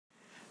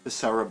The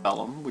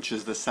cerebellum, which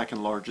is the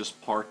second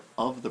largest part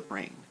of the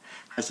brain,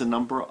 has a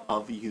number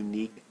of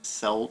unique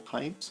cell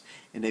types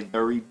in a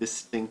very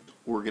distinct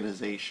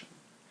organization.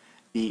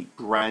 The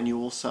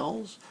granule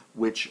cells,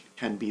 which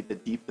can be the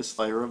deepest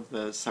layer of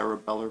the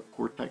cerebellar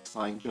cortex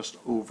lying just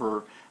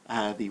over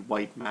the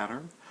white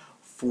matter,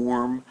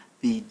 form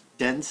the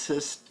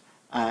densest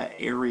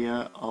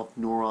area of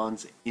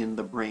neurons in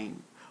the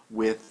brain,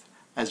 with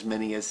as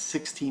many as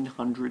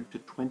 1,600 to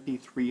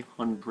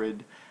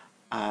 2,300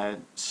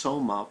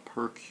 soma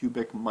per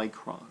cubic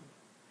micron.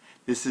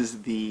 This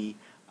is the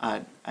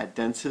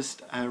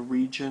densest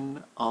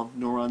region of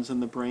neurons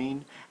in the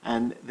brain,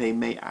 and they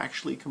may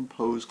actually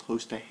compose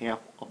close to half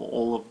of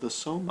all of the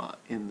soma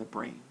in the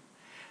brain.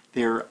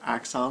 Their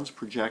axons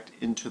project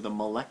into the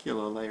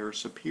molecular layer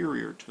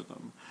superior to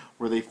them,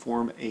 where they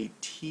form a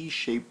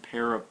T-shaped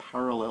pair of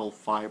parallel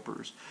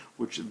fibers,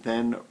 which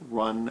then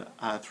run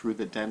through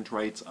the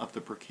dendrites of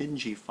the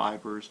Purkinje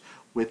fibers,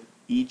 with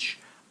each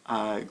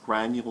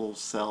granule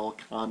cell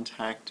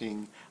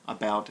contacting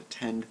about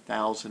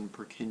 10,000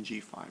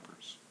 Purkinje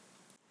fibers.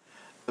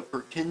 The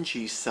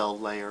Purkinje cell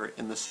layer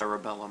in the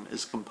cerebellum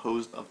is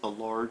composed of the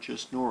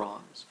largest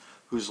neurons,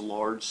 whose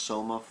large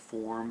soma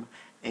form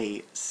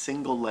a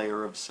single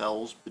layer of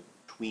cells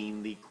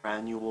between the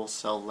granule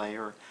cell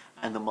layer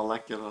and the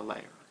molecular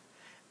layer.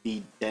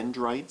 The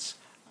dendrites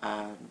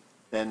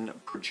then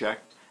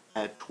project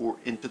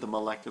into the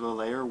molecular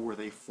layer, where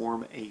they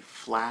form a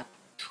flat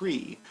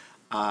tree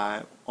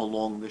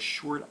along the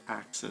short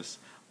axis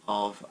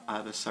of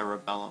the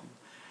cerebellum.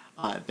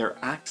 Their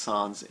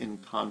axons, in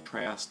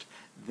contrast,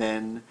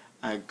 then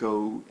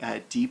go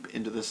deep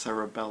into the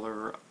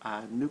cerebellar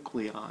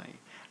nuclei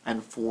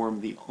and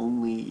form the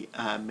only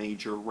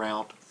major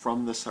route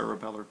from the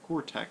cerebellar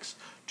cortex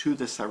to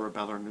the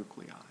cerebellar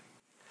nuclei.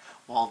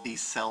 While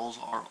these cells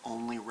are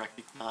only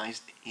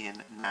recognized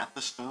in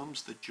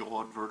gnathostomes, the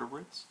jawed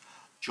vertebrates,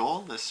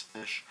 jawless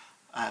fish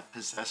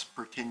possess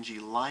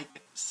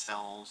Purkinje-like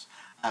cells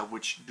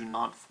which do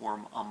not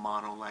form a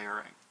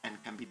monolayer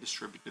and can be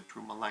distributed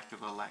through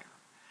molecular layer.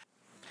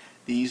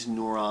 These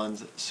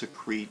neurons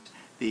secrete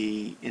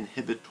the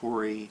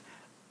inhibitory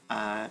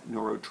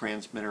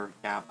neurotransmitter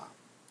GABA.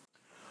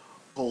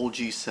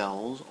 Golgi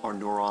cells are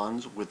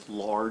neurons with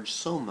large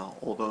soma,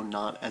 although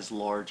not as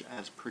large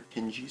as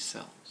Purkinje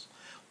cells.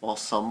 While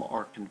some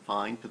are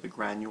confined to the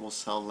granule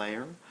cell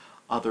layer,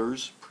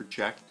 others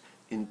project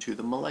into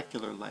the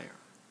molecular layer.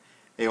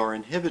 They are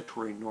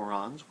inhibitory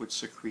neurons which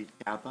secrete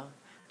GABA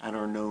and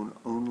are known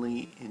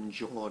only in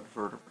jawed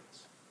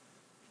vertebrates.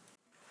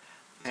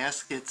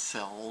 Basket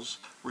cells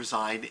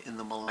reside in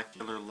the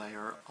molecular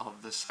layer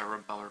of the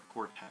cerebellar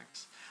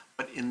cortex,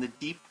 but in the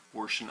deep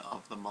portion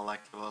of the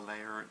molecular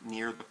layer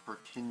near the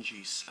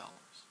Purkinje cells.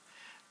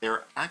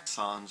 Their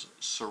axons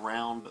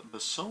surround the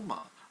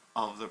soma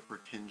of the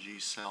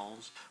Purkinje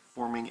cells,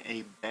 forming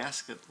a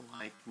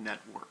basket-like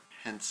network,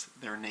 hence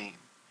their name.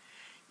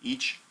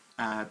 Each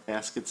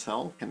basket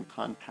cell can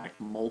contact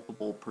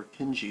multiple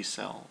Purkinje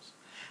cells,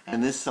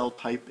 and this cell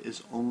type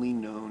is only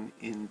known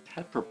in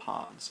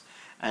tetrapods,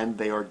 and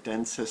they are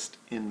densest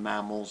in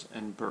mammals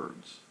and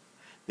birds.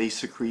 They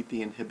secrete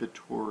the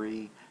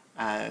inhibitory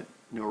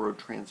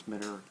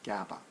neurotransmitter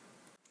GABA.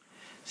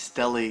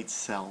 Stellate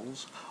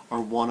cells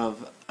are one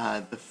of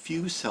the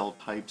few cell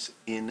types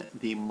in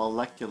the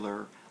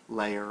molecular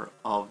layer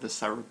of the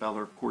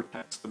cerebellar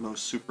cortex, the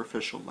most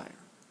superficial layer.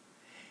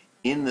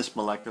 In this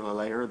molecular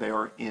layer, they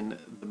are in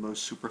the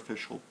most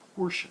superficial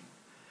portion.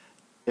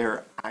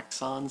 Their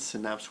axons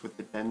synapse with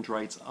the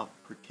dendrites of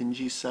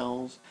Purkinje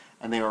cells,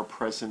 and they are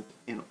present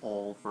in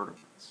all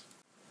vertebrates.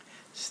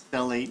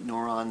 Stellate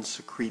neurons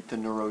secrete the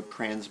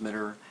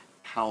neurotransmitter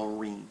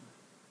taurine.